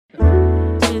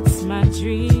my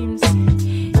dreams.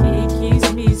 It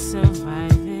keeps me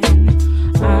surviving.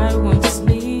 I won't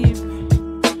sleep.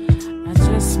 I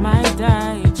just might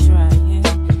die trying.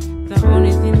 The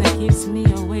only thing that keeps me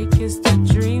awake is the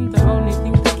dream. The only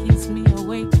thing that keeps me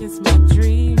awake is my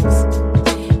dreams.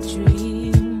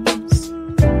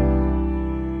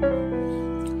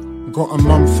 Got a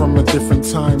mum from a different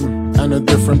time and a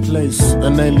different place.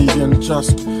 An alien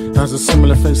just has a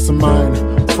similar face to mine.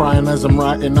 Crying as I'm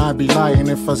writing, I'd be lying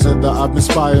if I said that I've been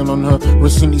spying on her.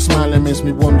 Recently smiling makes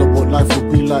me wonder what life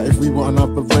would be like if we were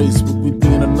another race. Would we be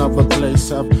in another place?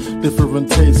 Have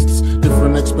different tastes,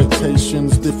 different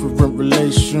expectations, different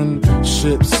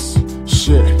relationships.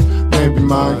 Shit, maybe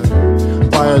my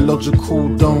biological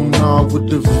donor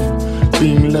would have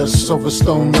been less of a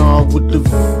stoner, would have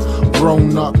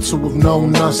grown up to have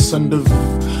known us and have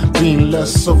been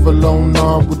less of a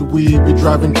loner. Would we be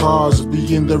driving cars,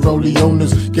 being their only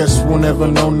owners? Guess we'll never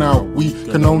know now. We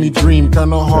can only dream.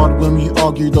 Kinda hard when we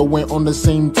argue, though we're on the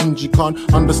same team. She can't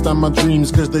understand my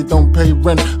dreams cause they don't pay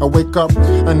rent. I wake up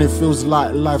and it feels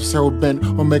like life's hell bent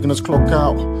on making us clock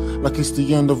out, like it's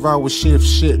the end of our shift.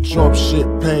 Shit job, shit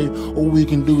pay. All we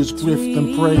can do is grift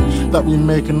and pray that we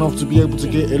make enough to be able to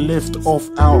get a lift off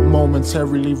out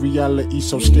momentarily. Reality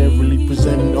so scarily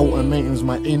presenting ultimatums.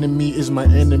 My enemy is my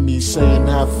enemy, saying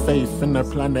have faith in a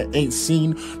plan that ain't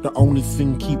seen. The only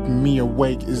thing keeping me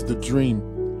awake is the dream.